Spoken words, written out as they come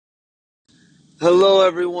Hello,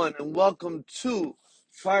 everyone, and welcome to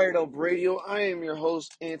Fired Up Radio. I am your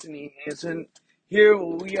host, Anthony Hansen. Here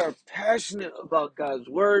we are passionate about God's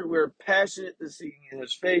Word. We're passionate to seeing in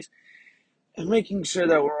His face and making sure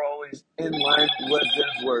that we're always in line with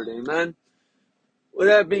His Word. Amen. With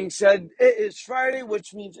that being said, it is Friday,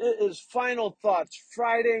 which means it is Final Thoughts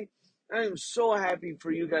Friday. I am so happy for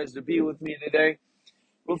you guys to be with me today.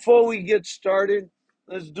 Before we get started,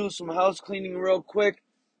 let's do some house cleaning real quick.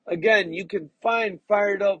 Again, you can find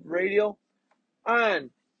Fired Up Radio on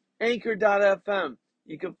Anchor.fm.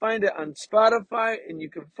 You can find it on Spotify, and you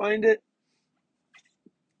can find it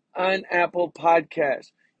on Apple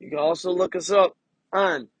Podcasts. You can also look us up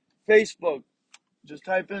on Facebook. Just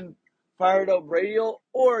type in Fired Up Radio,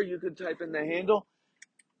 or you can type in the handle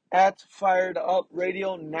at Fired Up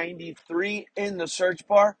Radio 93 in the search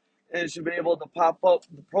bar, and it should be able to pop up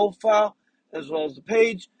the profile as well as the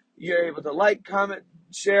page. You're able to like, comment,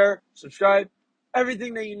 share, subscribe,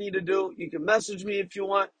 everything that you need to do. You can message me if you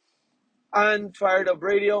want on Fired Up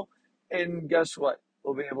Radio, and guess what?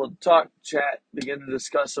 We'll be able to talk, chat, begin to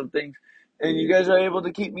discuss some things, and you guys are able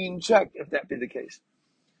to keep me in check if that be the case.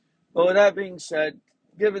 But with that being said,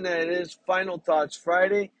 given that it is Final Thoughts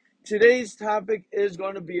Friday, today's topic is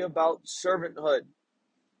going to be about servanthood.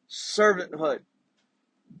 Servanthood.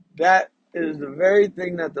 That is the very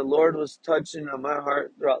thing that the Lord was touching on my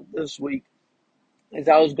heart throughout this week as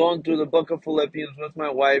I was going through the book of Philippians with my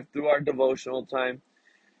wife through our devotional time.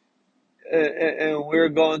 And we're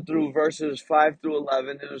going through verses 5 through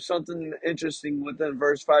 11. And there's something interesting within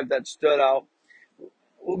verse 5 that stood out.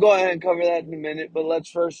 We'll go ahead and cover that in a minute, but let's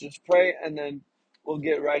first just pray, and then we'll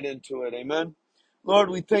get right into it. Amen. Lord,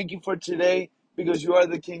 we thank you for today because you are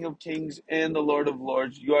the King of Kings and the Lord of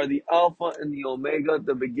Lords. You are the Alpha and the Omega,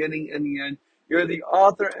 the beginning and the end. You're the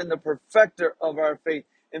author and the perfecter of our faith.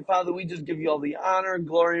 And Father, we just give you all the honor,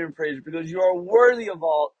 glory, and praise because you are worthy of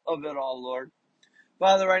it all, Lord.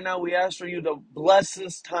 Father, right now we ask for you to bless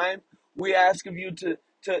this time. We ask of you to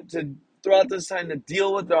throughout this time to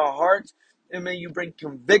deal with our hearts. And may you bring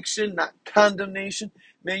conviction, not condemnation.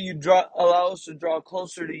 May you allow us to draw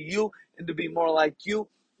closer to you and to be more like you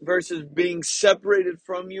versus being separated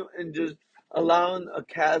from you and just allowing a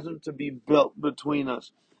chasm to be built between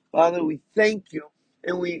us. Father, we thank you,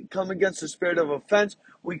 and we come against the spirit of offense.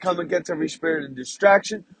 We come against every spirit of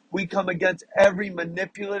distraction. We come against every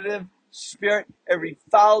manipulative spirit, every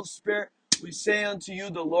foul spirit. We say unto you,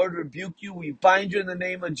 the Lord rebuke you. We bind you in the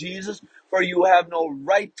name of Jesus, for you have no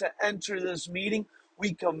right to enter this meeting.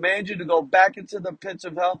 We command you to go back into the pits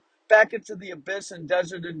of hell, back into the abyss and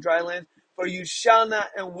desert and dry land, for you shall not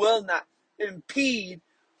and will not impede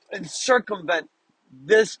and circumvent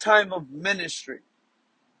this time of ministry.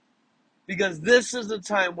 Because this is the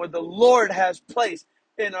time where the Lord has placed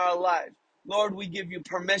in our lives. Lord, we give you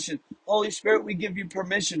permission. Holy Spirit, we give you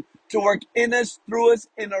permission to work in us, through us,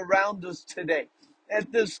 and around us today.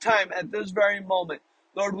 At this time, at this very moment.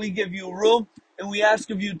 Lord, we give you room, and we ask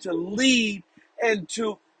of you to lead and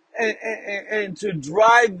to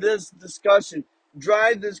drive this discussion,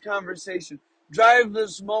 drive this conversation, drive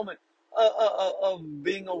this moment of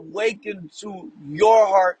being awakened to your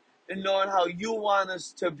heart and knowing how you want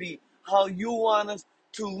us to be, how you want us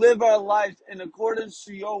to live our lives in accordance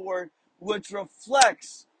to your word, which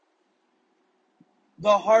reflects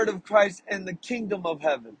the heart of Christ and the kingdom of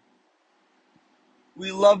heaven.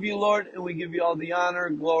 We love you, Lord, and we give you all the honor,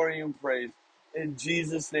 glory, and praise. In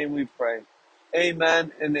Jesus' name we pray.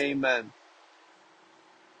 Amen and amen.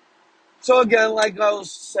 So again, like I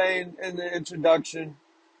was saying in the introduction,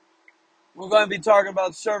 we're going to be talking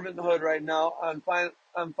about servanthood right now on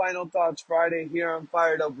Final Thoughts Friday here on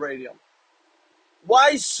Fired Up Radio.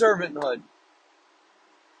 Why servanthood?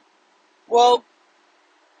 Well,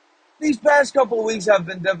 these past couple of weeks have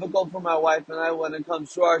been difficult for my wife and I when it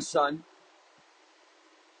comes to our son.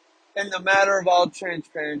 In the matter of all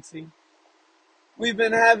transparency, we've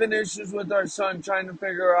been having issues with our son trying to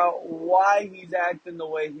figure out why he's acting the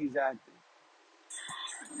way he's acting.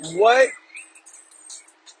 What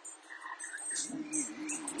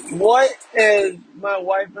is my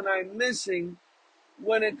wife and I missing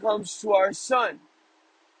when it comes to our son?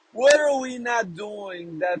 What are we not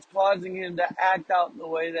doing that's causing him to act out the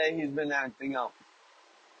way that he's been acting out?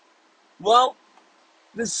 Well,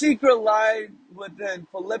 the secret lies within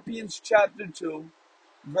Philippians chapter 2,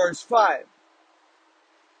 verse 5.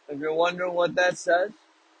 If you're wondering what that says,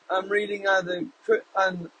 I'm reading out of the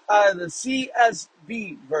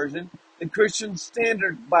CSB version, the Christian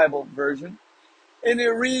Standard Bible version, and it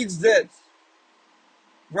reads this.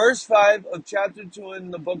 Verse 5 of chapter 2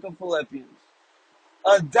 in the book of Philippians.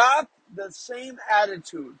 Adopt the same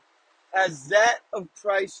attitude as that of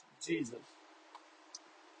Christ Jesus,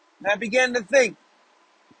 And I began to think,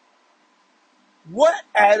 what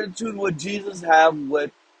attitude would Jesus have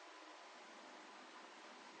with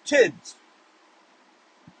kids?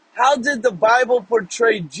 How did the Bible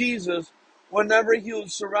portray Jesus whenever he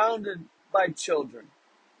was surrounded by children?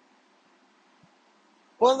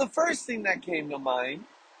 Well, the first thing that came to mind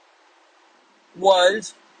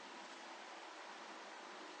was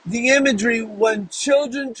the imagery when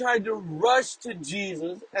children tried to rush to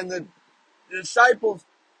Jesus and the disciples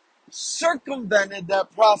circumvented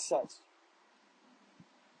that process.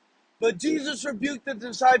 But Jesus rebuked the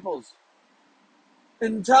disciples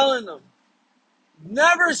in telling them,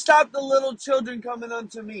 never stop the little children coming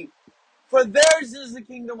unto me, for theirs is the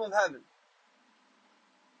kingdom of heaven.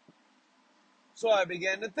 So I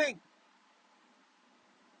began to think,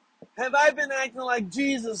 have I been acting like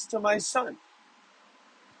Jesus to my son?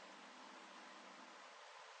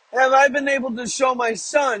 Have I been able to show my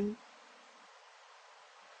son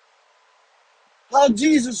how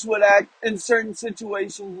Jesus would act in certain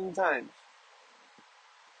situations and times?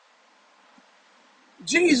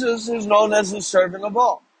 Jesus is known as the servant of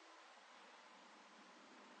all.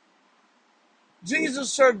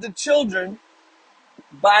 Jesus served the children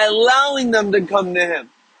by allowing them to come to him,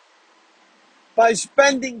 by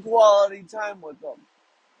spending quality time with them,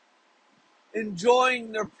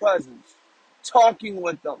 enjoying their presence, talking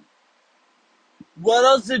with them. What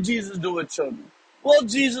else did Jesus do with children? Well,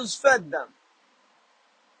 Jesus fed them.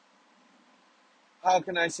 How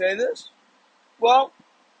can I say this? Well,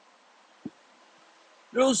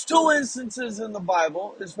 there was two instances in the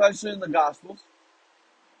Bible, especially in the Gospels,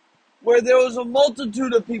 where there was a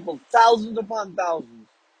multitude of people, thousands upon thousands.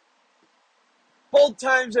 Both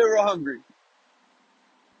times they were hungry.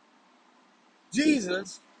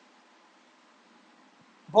 Jesus,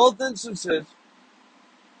 both instances,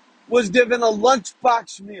 was given a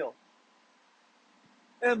lunchbox meal.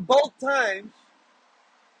 And both times,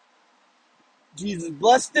 Jesus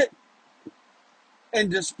blessed it and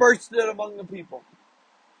dispersed it among the people.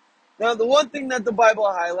 Now, the one thing that the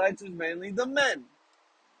Bible highlights is mainly the men.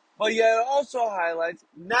 But yet it also highlights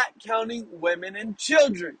not counting women and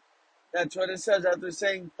children. That's what it says after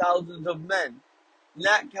saying thousands of men.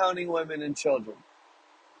 Not counting women and children.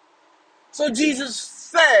 So Jesus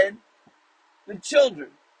fed the children.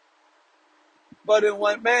 But in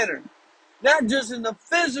what manner? Not just in the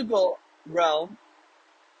physical realm,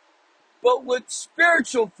 but with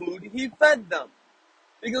spiritual food, he fed them.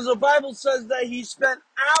 Because the Bible says that he spent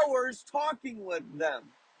hours talking with them.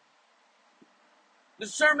 The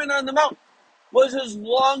Sermon on the Mount was his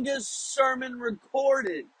longest sermon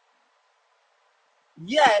recorded.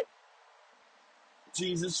 Yet,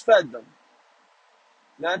 Jesus fed them.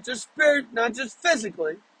 Not just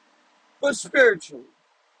physically, but spiritually.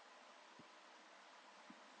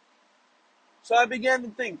 So I began to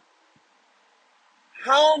think,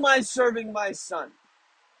 how am I serving my son?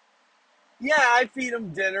 Yeah, I feed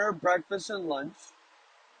him dinner, breakfast, and lunch.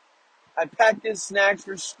 I pack his snacks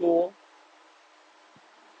for school.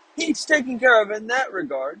 He's taken care of in that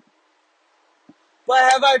regard.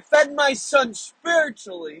 But have I fed my son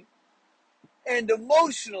spiritually and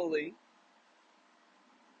emotionally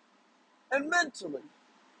and mentally?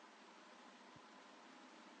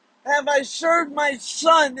 Have I served my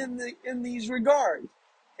son in these regards,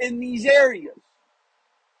 in these areas?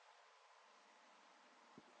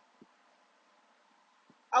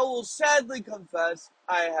 I will sadly confess,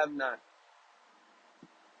 I have not.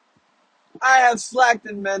 I have slacked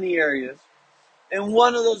in many areas, and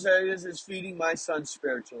one of those areas is feeding my son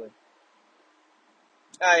spiritually.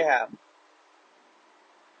 I have.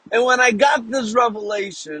 And when I got this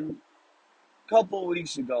revelation a couple of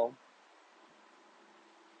weeks ago,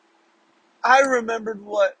 I remembered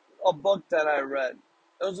what a book that I read.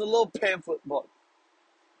 It was a little pamphlet book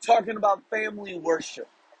talking about family worship.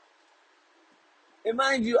 And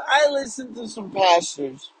mind you, I listened to some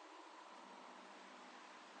pastors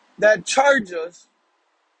that charge us,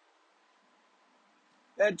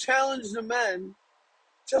 that challenge the men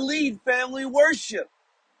to lead family worship.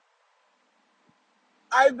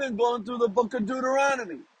 I've been going through the book of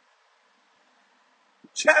Deuteronomy.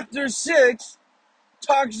 Chapter 6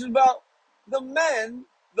 talks about the men,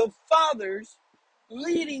 the fathers,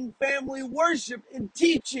 leading family worship and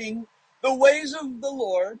teaching the ways of the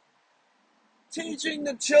Lord, teaching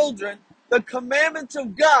the children the commandments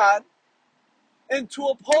of God, and to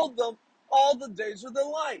uphold them all the days of their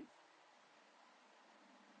life.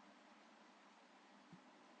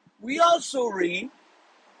 We also read,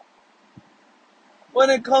 when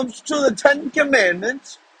it comes to the Ten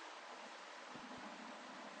Commandments,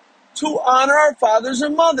 to honor our fathers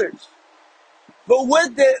and mothers. But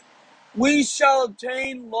with it, we shall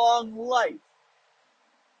obtain long life.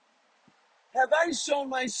 Have I shown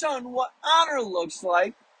my son what honor looks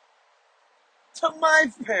like to my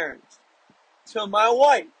parents, to my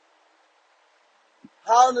wife?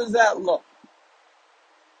 How does that look?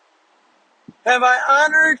 Have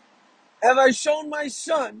I shown my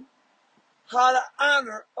son how to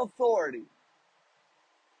honor authority?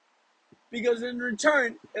 Because in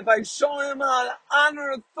return, if I show him how to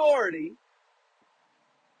honor authority,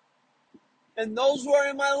 and those who are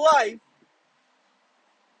in my life,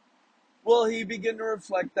 will he begin to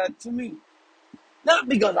reflect that to me? Not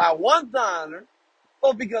because I want the honor,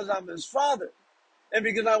 but because I'm his father, and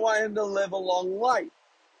because I want him to live a long life.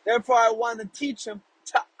 Therefore, I want to teach him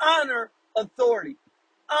to honor authority,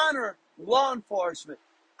 honor law enforcement,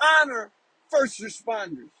 honor first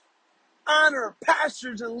responders, honor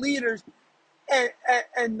pastors and leaders,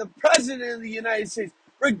 and the President of the United States,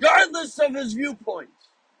 regardless of his viewpoints.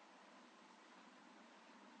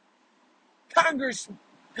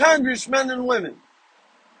 Congressmen and women,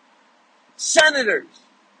 senators,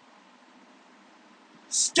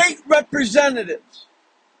 state representatives.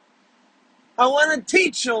 I want to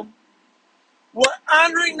teach them what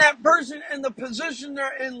honoring that person and the position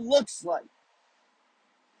they're in looks like.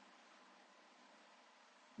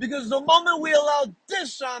 Because the moment we allow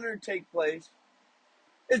dishonor to take place,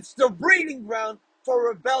 it's the breeding ground for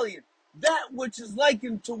rebellion. That which is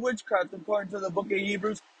likened to witchcraft, according to the book of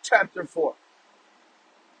Hebrews, chapter 4.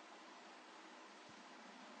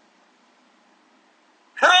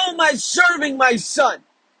 How am I serving my son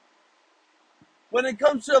when it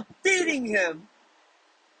comes to feeding him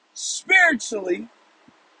spiritually,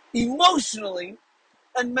 emotionally,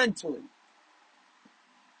 and mentally?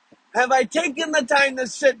 Have I taken the time to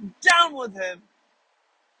sit down with him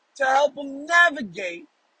to help him navigate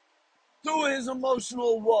through his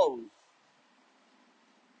emotional woes?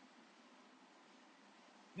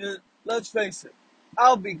 Let's face it,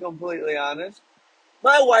 I'll be completely honest.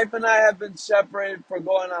 My wife and I have been separated for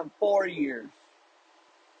going on 4 years.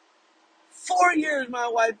 4 years my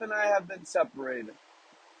wife and I have been separated.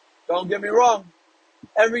 Don't get me wrong.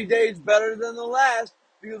 Every day is better than the last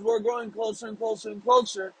because we're growing closer and closer and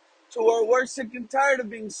closer to where we're sick and tired of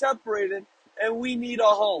being separated and we need a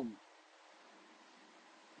home.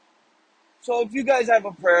 So if you guys have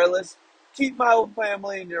a prayer list, keep my whole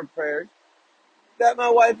family in your prayers that my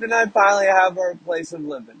wife and I finally have our place of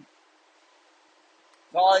living.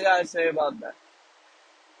 That's all I gotta say about that.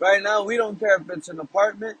 Right now, we don't care if it's an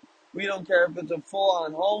apartment. We don't care if it's a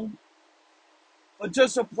full-on home. But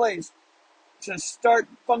just a place to start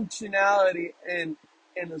functionality in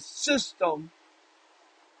a system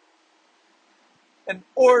and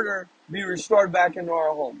order be restored back into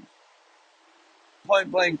our homes.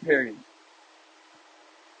 Point blank, period.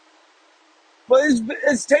 But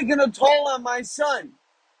it's taken a toll on my son.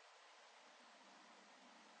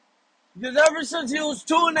 Because ever since he was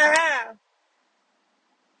 2.5,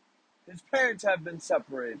 his parents have been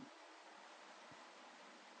separated.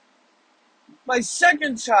 My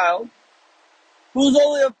second child, who's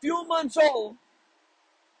only a few months old,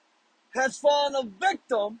 has fallen a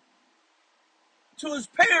victim to his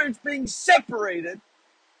parents being separated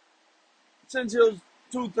since he was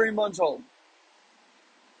 2-3 months old.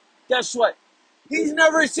 Guess what? He's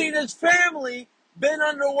never seen his family been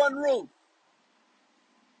under one roof.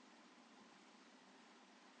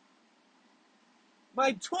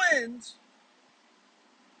 My twins,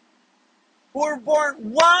 who were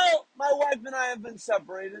born while my wife and I have been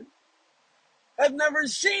separated, have never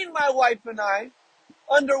seen my wife and I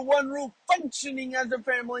under one roof functioning as a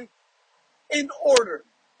family in order,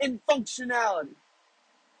 in functionality.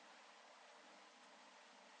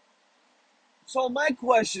 So my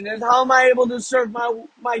question is, how am I able to serve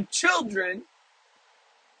my children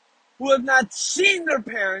who have not seen their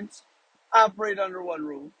parents operate under one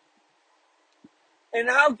roof? And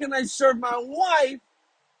how can I serve my wife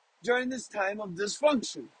during this time of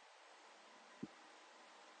dysfunction?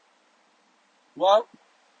 Well,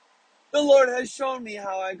 the Lord has shown me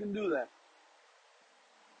how I can do that.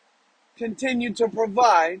 Continue to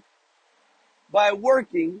provide by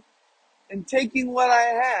working and taking what I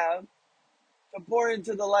have to pour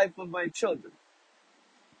into the life of my children.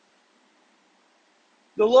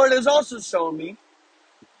 The Lord has also shown me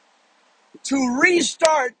to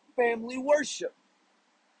restart family worship,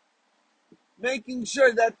 making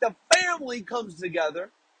sure that the family comes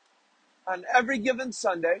together on every given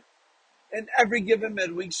Sunday and every given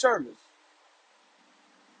midweek service.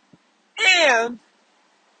 And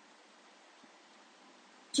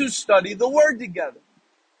to study the Word together.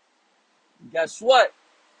 Guess what?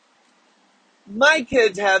 My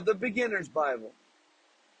kids have the Beginner's Bible.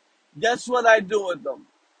 Guess what I do with them?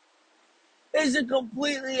 Is it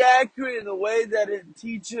completely accurate in the way that it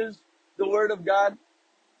teaches the Word of God?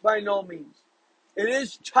 By no means. It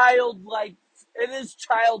is childlike. It is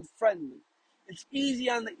child friendly. It's easy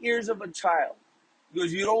on the ears of a child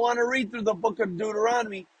because you don't want to read through the book of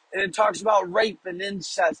Deuteronomy and it talks about rape and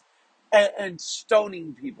incest and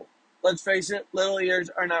stoning people. Let's face it, little ears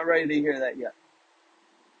are not ready to hear that yet.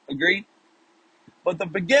 Agreed? But the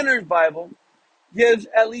beginner's Bible gives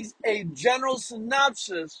at least a general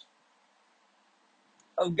synopsis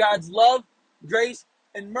of God's love, grace,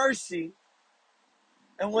 and mercy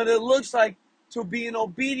and what it looks like to be in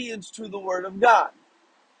obedience to the Word of God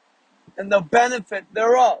and the benefit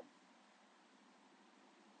thereof.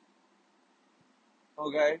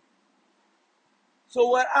 Okay? So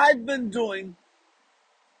what I've been doing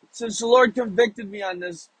since the Lord convicted me on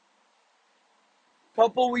this a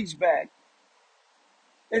couple weeks back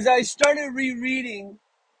is I started rereading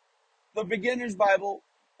the beginner's Bible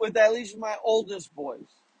with at least my oldest boys.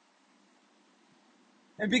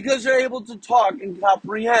 And because they're able to talk and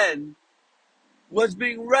comprehend what's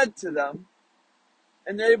being read to them,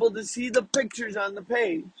 and they're able to see the pictures on the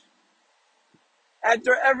page,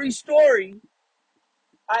 after every story,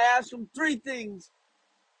 I ask them three things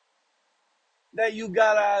that you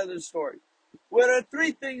got out of the story. What are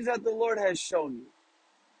three things that the Lord has shown you?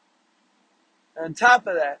 And on top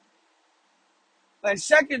of that, my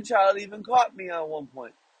second child even caught me on one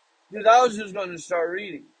point because I was just going to start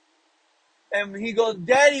reading. And he goes,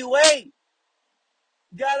 Daddy, wait.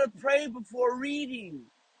 Gotta pray before reading.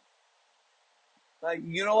 Like,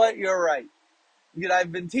 you know what? You're right. Because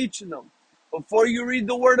I've been teaching them. Before you read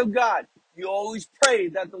the Word of God, you always pray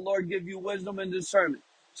that the Lord give you wisdom and discernment.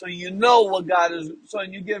 So you know what God is. So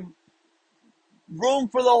you give room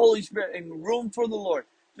for the Holy Spirit and room for the Lord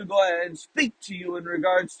to go ahead and speak to you in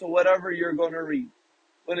regards to whatever you're going to read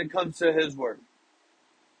when it comes to His Word.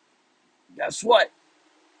 Guess what?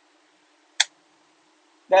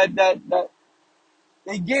 That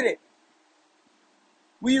they get it.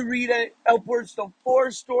 We read upwards to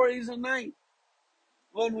 4 stories a night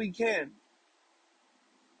when we can.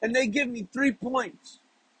 And they give me 3 points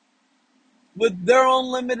with their own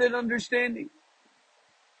limited understanding,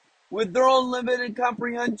 with their own limited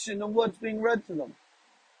comprehension of what's being read to them.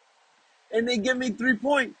 And they give me 3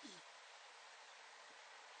 points.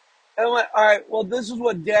 And I'm like, all right, well, this is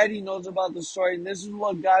what Daddy knows about the story, and this is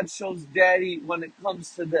what God shows Daddy when it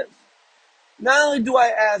comes to this. Not only do I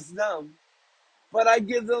ask them, but I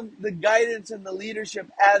give them the guidance and the leadership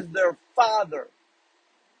as their father.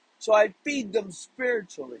 So I feed them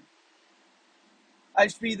spiritually. I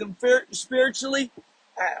feed them spiritually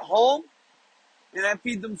at home, and I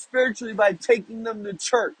feed them spiritually by taking them to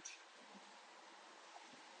church.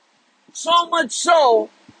 So much so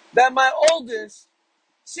that my oldest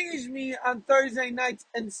sees me on Thursday nights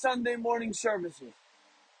and Sunday morning services.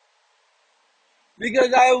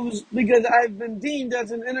 Because I've been deemed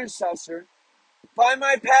as an intercessor by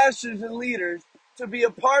my pastors and leaders to be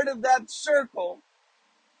a part of that circle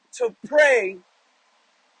to pray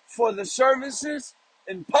for the services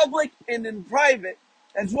in public and in private,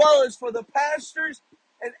 as well as for the pastors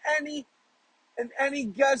and any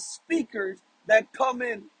guest speakers that come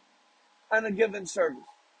in on a given service,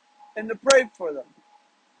 and to pray for them.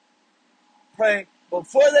 Pray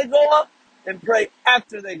before they go up and pray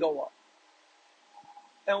after they go up.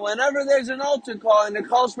 And whenever there's an altar call and it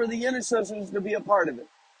calls for the intercessors to be a part of it,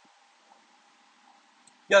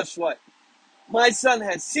 guess what? My son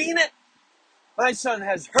has seen it. My son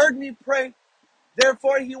has heard me pray.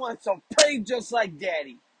 Therefore, he wants to pray just like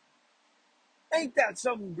Daddy. Ain't that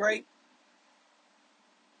something great?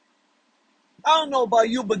 I don't know about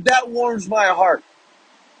you, but that warms my heart.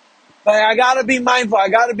 But I gotta be mindful. I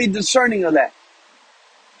gotta be discerning of that.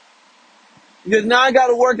 Because now I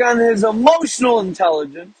gotta work on his emotional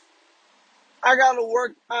intelligence. I gotta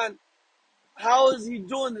work on how is he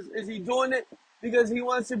doing this? Is he doing it because he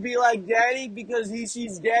wants to be like Daddy because he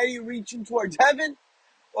sees Daddy reaching towards heaven?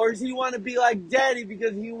 Or does he want to be like Daddy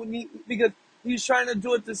because because he's trying to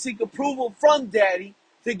do it to seek approval from Daddy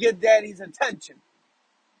to get Daddy's attention?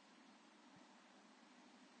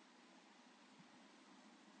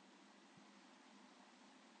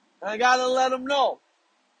 And I gotta let him know,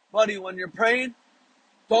 buddy, when you're praying,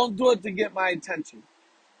 don't do it to get my attention.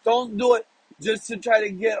 Don't do it just to try to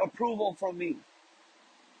get approval from me.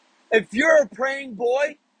 If you're a praying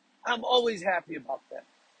boy, I'm always happy about that.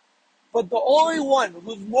 But the only one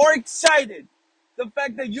who's more excited, the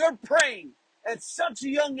fact that you're praying at such a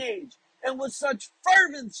young age and with such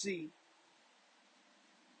fervency,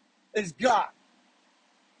 is God.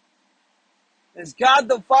 Is God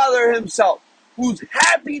the Father Himself. who's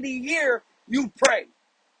happy to hear you pray.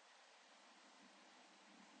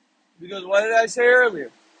 Because what did I say earlier?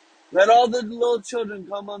 Let all the little children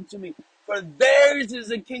come unto me, for theirs is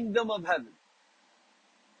the kingdom of heaven.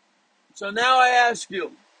 So now I ask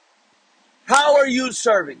you, how are you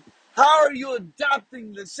serving? How are you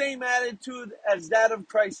adopting the same attitude as that of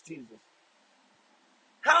Christ Jesus?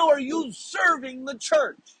 How are you serving the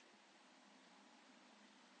church?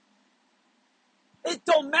 It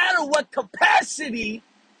don't matter what capacity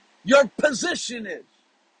your position is.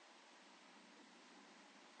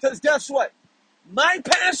 Because guess what? My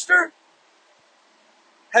pastor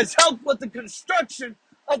has helped with the construction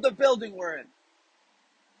of the building we're in.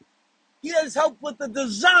 He has helped with the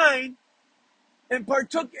design and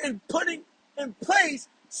partook in putting in place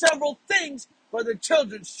several things for the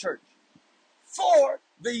children's church, for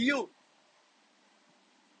the youth.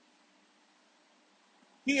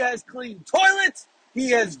 He has cleaned toilets.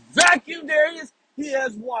 He has vacuumed areas. He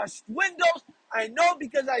has washed windows. I know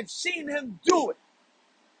because I've seen him do it.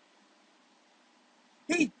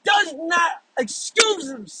 He does not excuse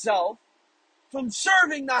himself from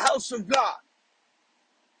serving the house of God.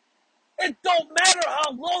 It don't matter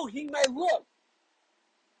how low he may look.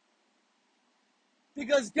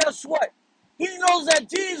 Because guess what? He knows that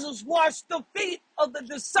Jesus washed the feet of the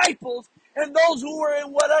disciples and those who were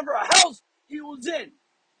in whatever house he was in.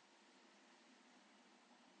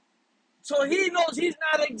 So he knows he's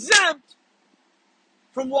not exempt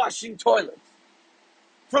from washing toilets,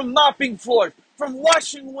 from mopping floors, from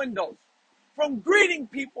washing windows, from greeting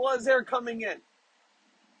people as they're coming in.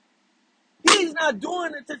 He's not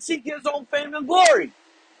doing it to seek his own fame and glory.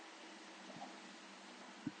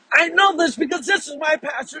 I know this because this is my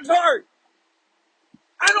pastor's heart.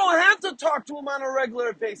 I don't have to talk to him on a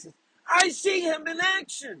regular basis. I see him in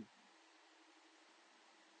action.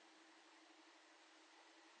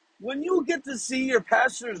 When you get to see your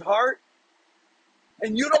pastor's heart,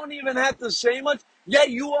 and you don't even have to say much, yet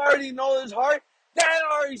you already know his heart, that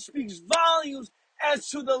already speaks volumes as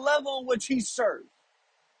to the level in which he serves.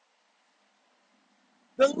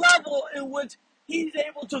 The level in which he's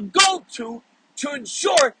able to go to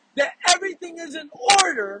ensure that everything is in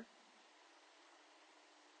order,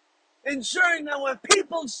 ensuring that when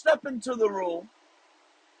people step into the room,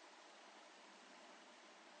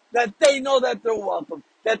 that they know that they're welcome,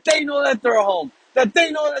 that they know that they're home, that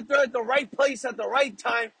they know that they're at the right place at the right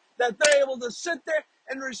time, that they're able to sit there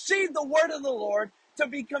and receive the word of the Lord, to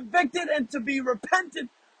be convicted and to be repentant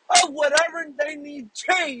of whatever they need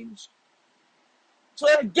changed so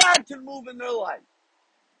that God can move in their life.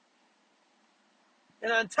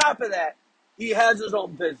 And on top of that, he has his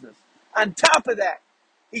own business. On top of that,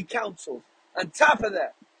 he counsels. On top of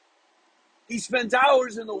that, he spends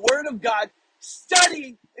hours in the Word of God,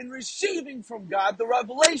 studying and receiving from God the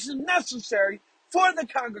revelation necessary for the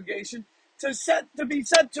congregation to be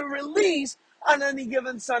set to release on any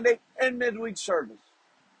given Sunday and midweek service.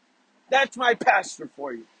 That's my pastor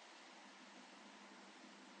for you.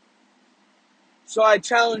 So I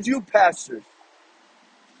challenge you, pastors.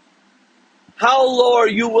 How low are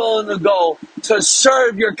you willing to go to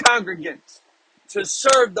serve your congregants, to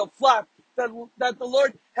serve the flock that the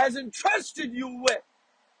Lord has entrusted you with?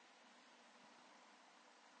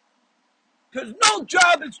 Because no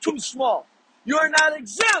job is too small. You are not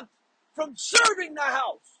exempt from serving the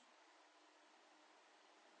house.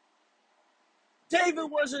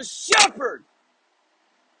 David was a shepherd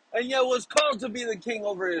and yet was called to be the king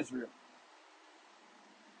over Israel.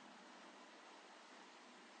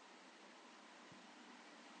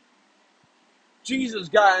 Jesus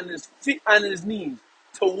got on his knees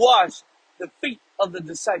to wash the feet of the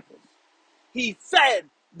disciples. He fed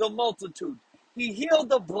the multitude. He healed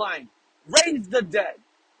the blind, raised the dead,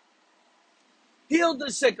 healed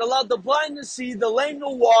the sick, allowed the blind to see, the lame to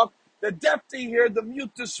walk, the deaf to hear, the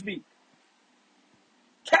mute to speak.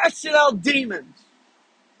 Casted out demons.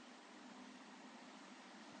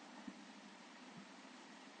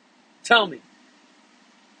 Tell me,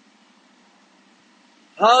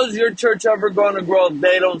 how's your church ever going to grow if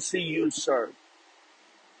they don't see you serve?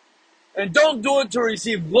 And don't do it to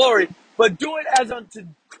receive glory, but do it as unto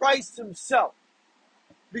Christ himself.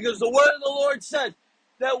 Because the word of the Lord says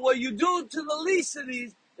that what you do to the least of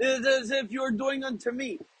these is as if you are doing unto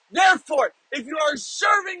me. Therefore, if you are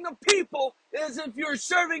serving the people, it is as if you're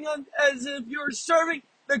serving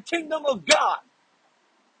the kingdom of God.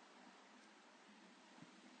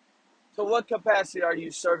 So what capacity are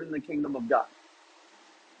you serving the kingdom of God?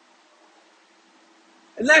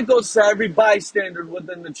 And that goes to every bystander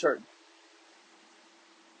within the church.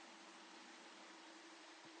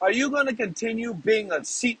 Are you going to continue being a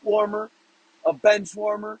seat warmer, a bench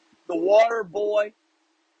warmer, the water boy,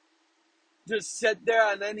 just sit there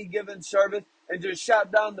on any given service and just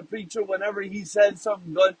shout down the preacher whenever he says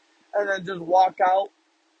something good and then just walk out?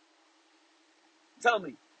 Tell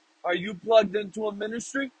me, are you plugged into a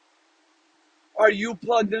ministry? Are you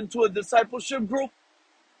plugged into a discipleship group?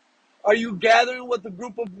 Are you gathering with a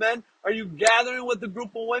group of men? Are you gathering with a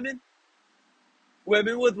group of women?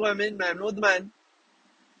 Women with women, men with men.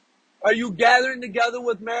 Are you gathering together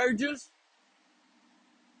with marriages?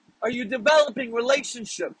 Are you developing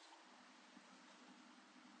relationships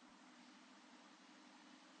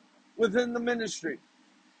within the ministry?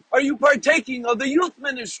 Are you partaking of the youth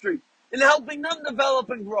ministry and helping them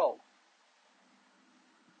develop and grow?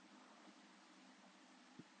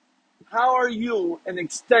 How are you an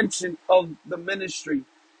extension of the ministry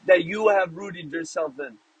that you have rooted yourself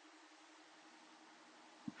in?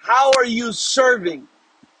 How are you serving?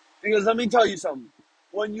 Because let me tell you something.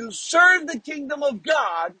 When you serve the kingdom of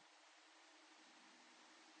God,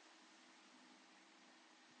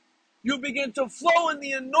 you begin to flow in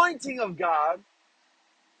the anointing of God.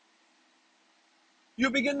 You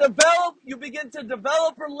begin to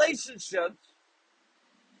develop relationships,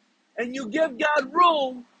 and you give God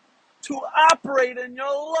room to operate in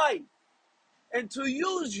your life and to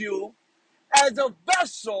use you as a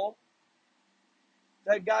vessel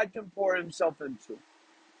that God can pour himself into.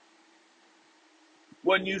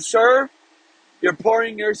 When you serve, you're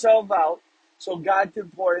pouring yourself out so God can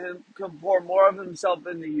pour more of himself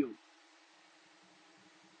into you.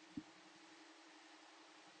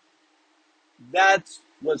 That's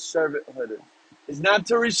what servanthood is. It's not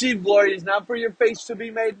to receive glory. It's not for your face to be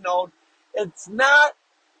made known. It's not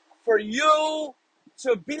for you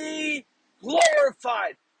to be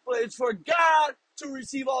glorified. But it's for God to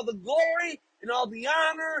receive all the glory and all the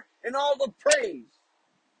honor and all the praise.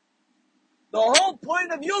 The whole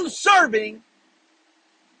point of you serving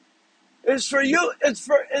is for you, it's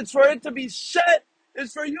for it to be set,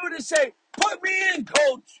 it's for you to say, put me in,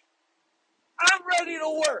 coach. I'm ready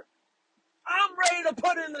to work. I'm ready to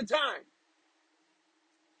put in the time.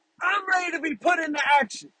 I'm ready to be put into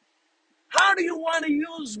action. How do you want to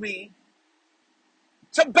use me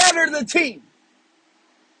to better the team?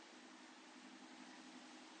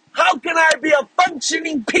 How can I be a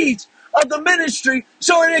functioning piece of the ministry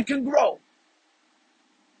so that it can grow?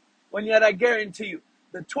 When yet I guarantee you,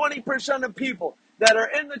 the 20% of people that are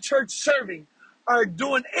in the church serving are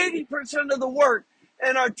doing 80% of the work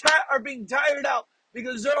and are being tired out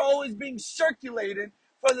because they're always being circulated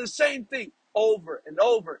for the same thing over and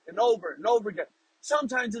over and over and over again.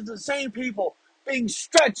 Sometimes it's the same people being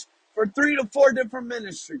stretched for 3 to 4 different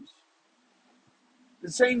ministries.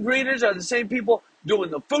 The same greeters are the same people doing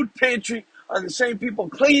the food pantry, are the same people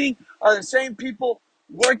cleaning, are the same people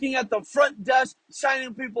working at the front desk,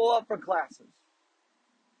 signing people up for classes.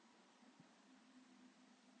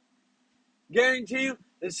 Guarantee you,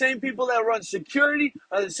 the same people that run security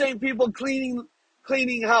are the same people cleaning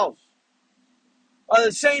house. Are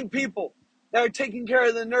the same people that are taking care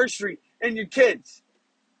of the nursery and your kids.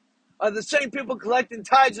 Are the same people collecting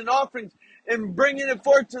tithes and offerings and bringing it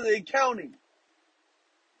forth to the accounting.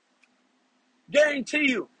 Guarantee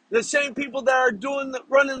you, the same people that are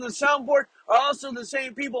running the soundboard are also the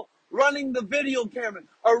same people running the video camera,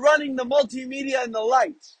 or running the multimedia and the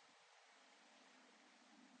lights.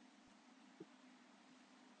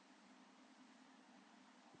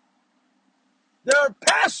 There are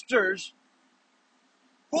pastors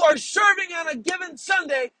who are serving on a given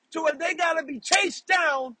Sunday to where they got to be chased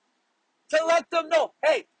down to let them know,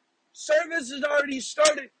 hey, service has already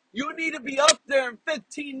started. You need to be up there in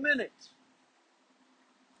 15 minutes.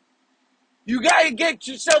 You got to get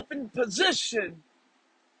yourself in position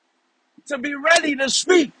to be ready to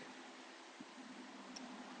speak.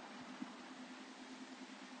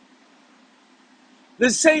 The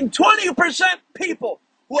same 20% people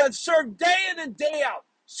who have served day in and day out,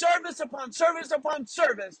 service upon service upon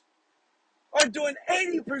service, are doing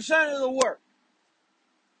 80% of the work.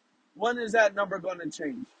 When is that number going to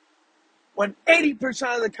change? When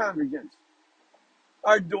 80% of the congregants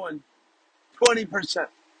are doing 20%.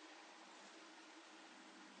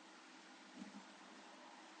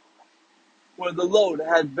 Where the load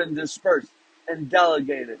has been dispersed and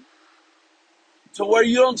delegated. To where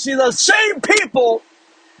you don't see the same people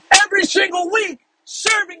every single week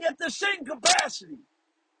serving at the same capacity.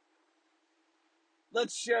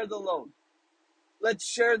 Let's share the load. Let's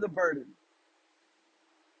share the burden.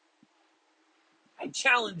 I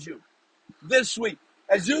challenge you this week,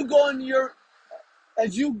 as you go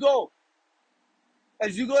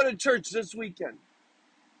to church this weekend,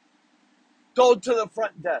 go to the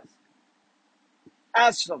front desk.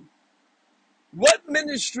 Ask them, What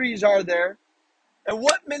ministries are there, and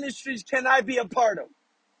what ministries can I be a part of?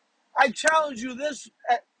 I challenge you this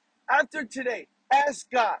after today. Ask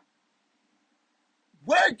God,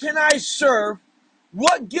 where can I serve?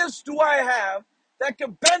 What gifts do I have that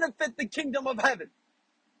can benefit the kingdom of heaven?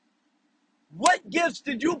 What gifts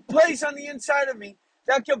did you place on the inside of me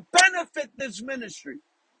that can benefit this ministry?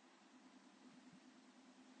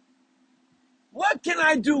 What can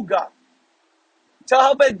I do, God, to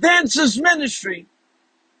help advance this ministry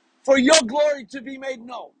for your glory to be made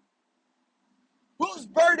known? Whose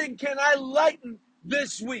burden can I lighten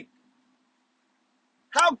this week?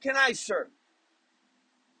 How can I serve?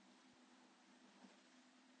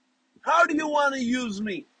 How do you want to use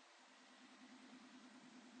me?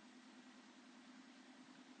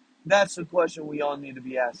 That's the question we all need to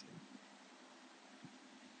be asking.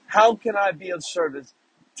 How can I be of service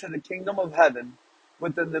to the kingdom of heaven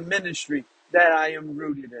within the ministry that I am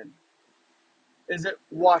rooted in? Is it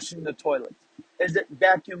washing the toilets? Is it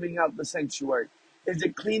vacuuming out the sanctuary? Is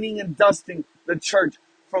it cleaning and dusting the church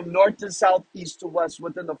from north to south, east to west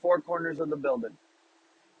within the four corners of the building?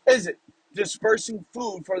 Is it dispersing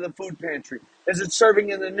food for the food pantry? Is it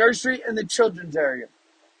serving in the nursery and the children's area?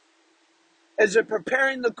 Is it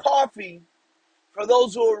preparing the coffee for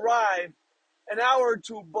those who arrive an hour or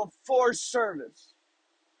two before service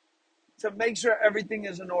to make sure everything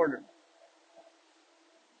is in order?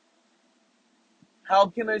 How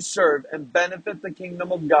can I serve and benefit the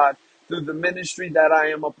kingdom of God through the ministry that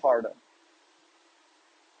I am a part of?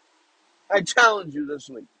 I challenge you this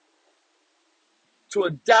week to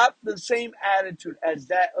adopt the same attitude as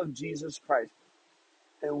that of Jesus Christ.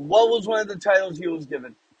 And what was one of the titles he was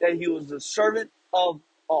given? That he was the servant of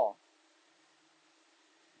all.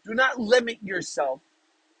 Do not limit yourself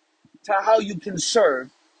to how you can serve,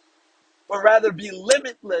 but rather be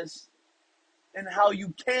limitless in how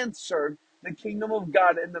you can serve the kingdom of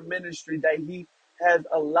God and the ministry that he has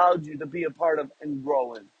allowed you to be a part of and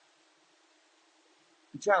grow in.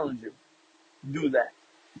 I challenge you. Do that.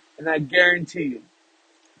 And I guarantee you,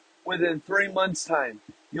 within 3 months' time,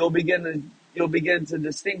 you'll begin to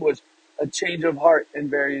distinguish a change of heart in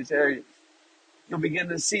various areas. You'll begin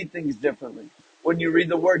to see things differently. When you read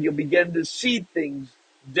the word, you'll begin to see things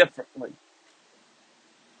differently.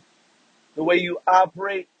 The way you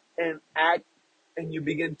operate and act, and you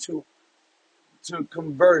begin to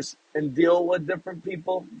converse and deal with different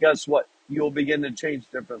people, guess what? You'll begin to change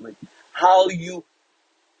differently. How you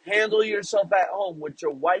handle yourself at home with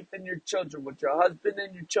your wife and your children, with your husband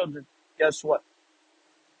and your children, guess what?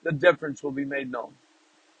 The difference will be made known.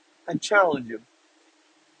 I challenge you.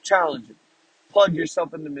 Challenge you. Plug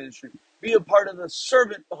yourself in the ministry. Be a part of the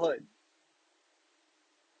servanthood.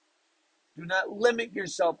 Do not limit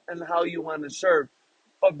yourself in how you want to serve,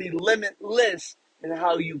 but be limitless in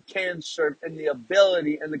how you can serve and the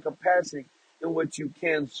ability and the capacity in which you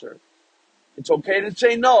can serve. It's okay to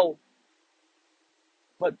say no,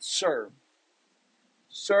 but serve.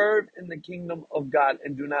 Serve in the kingdom of God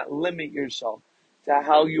and do not limit yourself to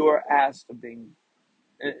how you are asked to be.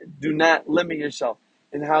 Do not limit yourself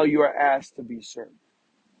in how you are asked to be served.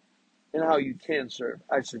 And how you can serve,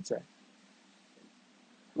 I should say.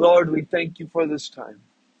 Lord, we thank you for this time.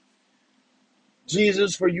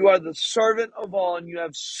 Jesus, for you are the servant of all, and you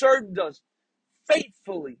have served us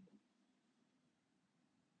faithfully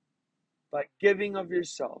by giving of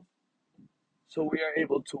yourself, so we are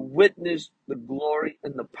able to witness the glory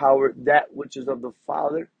and the power, that which is of the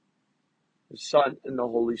Father, the Son, and the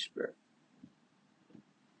Holy Spirit.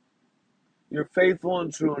 You're faithful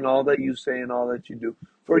and true in all that you say and all that you do,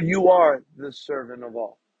 for you are the servant of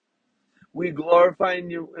all. We glorify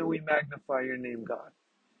you and we magnify your name, God.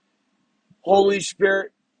 Holy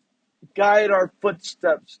Spirit, guide our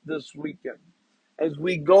footsteps this weekend as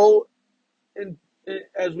we go in,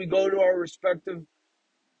 as we go to our respective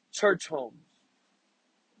church homes,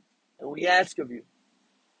 and we ask of you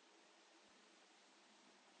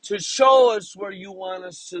to show us where you want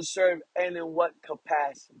us to serve and in what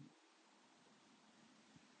capacity.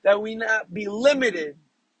 That we not be limited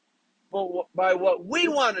by what we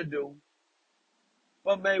want to do,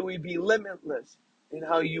 but may we be limitless in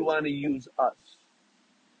how you want to use us.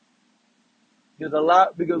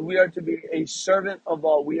 Because we are to be a servant of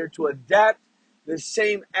all. We are to adapt the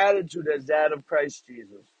same attitude as that of Christ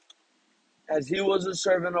Jesus. As he was a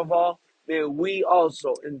servant of all, may we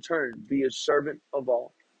also in turn be a servant of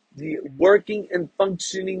all. The working and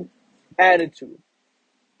functioning attitude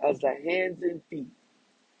as the hands and feet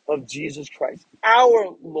of Jesus Christ,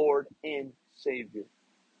 our Lord and Savior.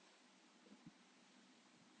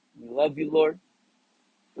 We love you, Lord,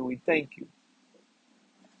 and we thank you.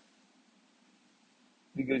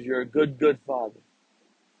 because you're a good, good Father.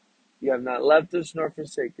 You have not left us nor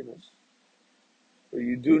forsaken us. For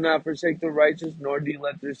you do not forsake the righteous, nor do you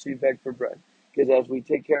let their seed beg for bread. Because as we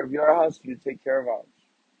take care of your house, you take care of ours.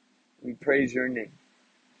 We praise your name.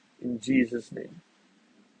 In Jesus' name.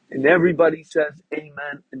 And everybody says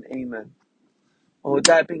amen and amen. Well, with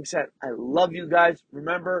that being said, I love you guys.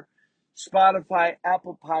 Remember, Spotify,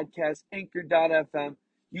 Apple Podcasts, Anchor.fm.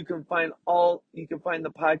 You can find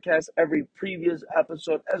the podcast, every previous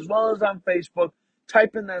episode, as well as on Facebook.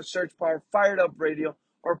 Type in that search bar, Fired Up Radio,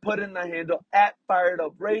 or put in the handle at Fired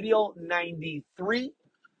Up Radio 93.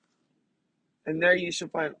 And there you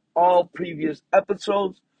should find all previous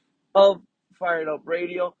episodes of Fired Up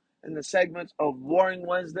Radio and the segments of Warring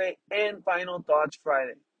Wednesday and Final Thoughts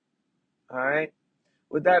Friday. All right.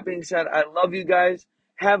 With that being said, I love you guys.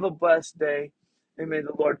 Have a blessed day. And may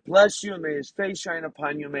the Lord bless you and may his face shine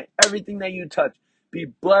upon you. May everything that you touch be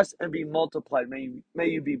blessed and be multiplied. May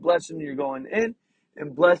you be blessed in your going in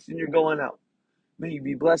and blessed in your going out. May you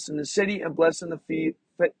be blessed in the city and blessed in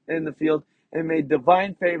the field. And may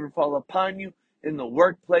divine favor fall upon you in the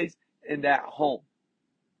workplace and at home.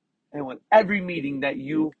 And with every meeting that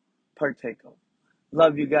you partake of.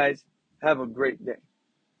 Love you guys. Have a great day.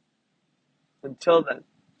 Until then,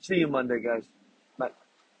 see you Monday, guys.